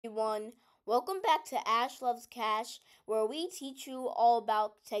Everyone. Welcome back to Ash Loves Cash, where we teach you all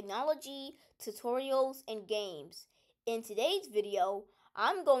about technology, tutorials, and games. In today's video,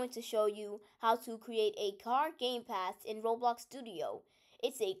 I'm going to show you how to create a car game pass in Roblox Studio.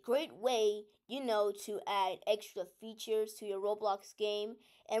 It's a great way, to add extra features to your Roblox game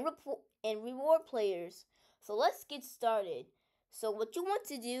and reward players. So let's get started. So what you want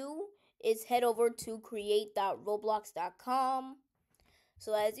to do is head over to create.roblox.com.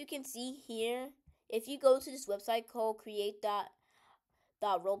 So as you can see here, if you go to this website called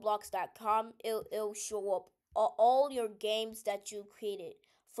create.roblox.com, it'll show up all your games that you created.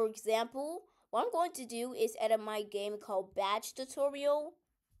 For example, what I'm going to do is edit my game called Badge Tutorial.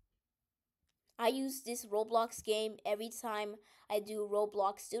 I use this Roblox game every time I do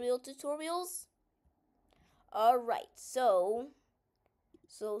Roblox Studio tutorials. Alright, so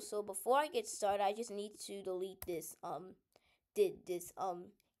before I get started, I just need to delete this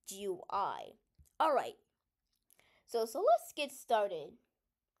GUI. Alright, so let's get started.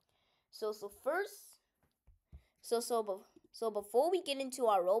 So first, so before we get into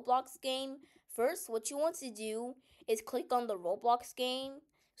our Roblox game, first what you want to do is click on the Roblox game,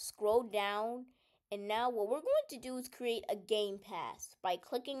 scroll down, and now what we're going to do is create a game pass by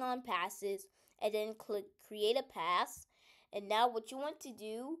clicking on passes and then click create a pass. And now what you want to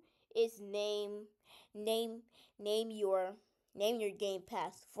do is name your game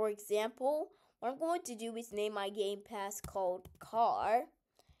pass. For example, what I'm going to do is name my game pass called car,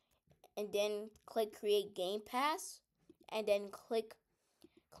 and then click create game pass, and then click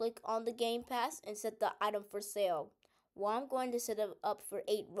on the game pass and set the item for sale. Well, I'm going to set it up for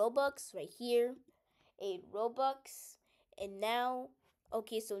 8 Robux right here, 8 Robux. And now,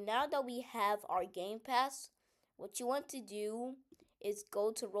 okay, so now that we have our game pass, what you want to do is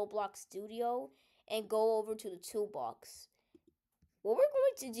go to Roblox Studio and go over to the toolbox. What we're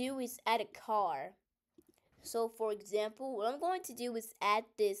going to do is add a car. So for example, what I'm going to do is add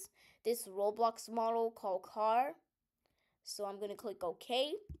this Roblox model called car. So I'm going to click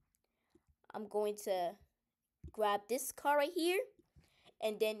OK. I'm going to grab this car right here.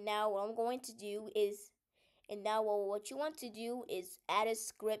 And then now what I'm going to do is, what you want to do is add a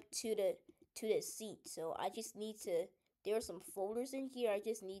script to the seat. So I just need to, there are some folders in here. I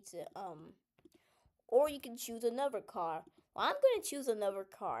just need to, or you can choose another car. Well, I'm going to choose another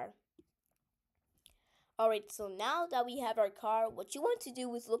car. Alright, so now that we have our car, what you want to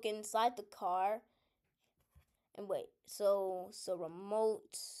do is look inside the car. And wait, so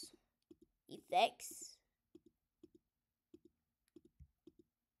remote effects.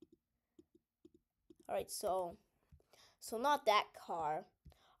 Alright, so not that car.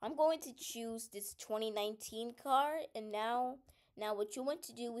 I'm going to choose this 2019 car, and now what you want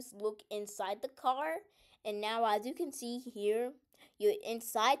to do is look inside the car. And now as you can see here, you're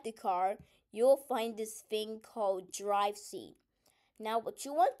inside the car, you'll find this thing called drive seat. Now what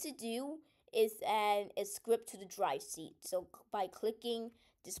you want to do is add a script to the drive seat. So by clicking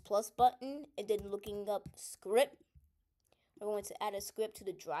this plus button and then looking up script, we're going to add a script to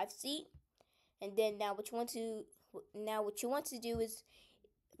the drive seat. And then now what you want to do is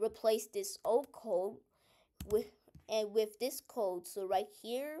replace this old code with this code. So right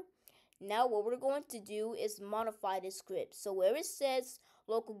here, now what we're going to do is modify the script. So where it says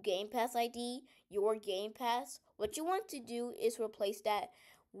local game pass ID, your game pass, what you want to do is replace that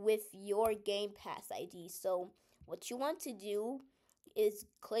with your game pass ID. So what you want to do is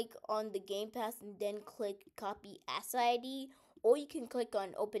click on the game pass and then click copy asset ID, or you can click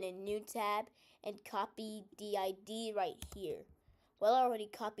on open a new tab and copy the ID right here. Well, I already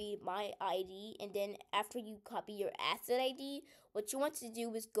copied my ID, and then after you copy your asset ID, what you want to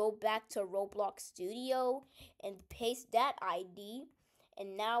do is go back to Roblox Studio and paste that ID.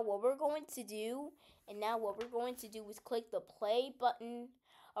 And now what we're going to do is click the play button.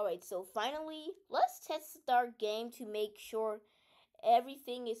 Alright, so finally, let's test our game to make sure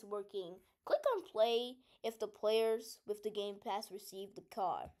everything is working. Click on play if the players with the game pass receive the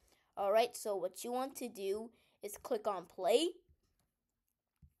car. Alright, so what you want to do is click on play.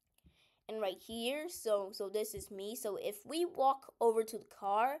 And right here, so this is me. So if we walk over to the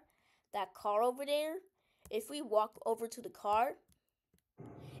car, that car over there, if we walk over to the car,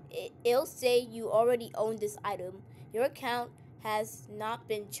 it'll say you already own this item. Your account has not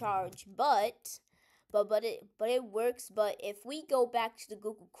been charged, but it works. But if we go back to the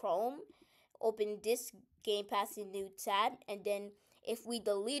Google Chrome, open this GamePassId new tab, and then if we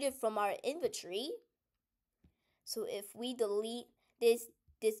delete it from our inventory, so if we delete this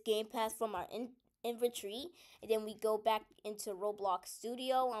game pass from our inventory, and then we go back into Roblox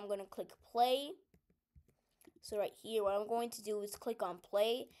Studio, I'm going to click play. So right here, what I'm going to do is click on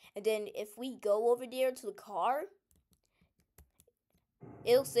play, and then if we go over there to the car,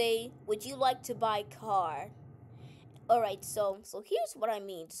 it'll say, would you like to buy car? Alright, so here's what I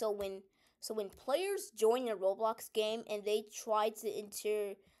mean. So when players join a Roblox game and they try to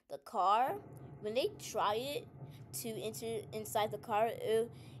enter the car, when they try it to enter inside the car,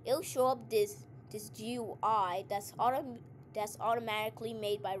 it'll show up this GUI that's automatically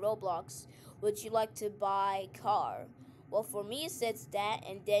made by Roblox. Would you like to buy car? Well, for me it says that,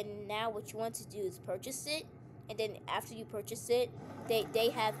 and then now what you want to do is purchase it, and then after you purchase it, they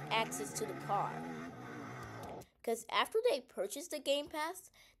have access to the car. Because after they purchase the Game Pass,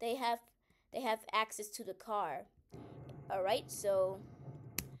 they have access to the car. All right, so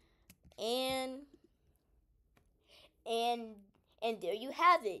and there you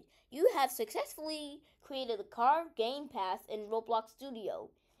have it. You have successfully created a car Game Pass in Roblox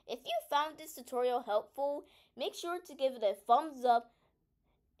Studio. If you found this tutorial helpful, make sure to give it a thumbs up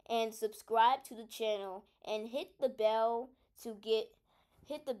and subscribe to the channel and hit the bell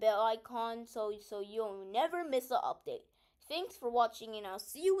icon so you'll never miss an update. Thanks for watching, and I'll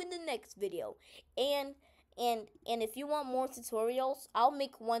see you in the next video. And if you want more tutorials, I'll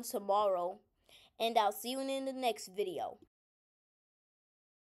make one tomorrow, and I'll see you in the next video.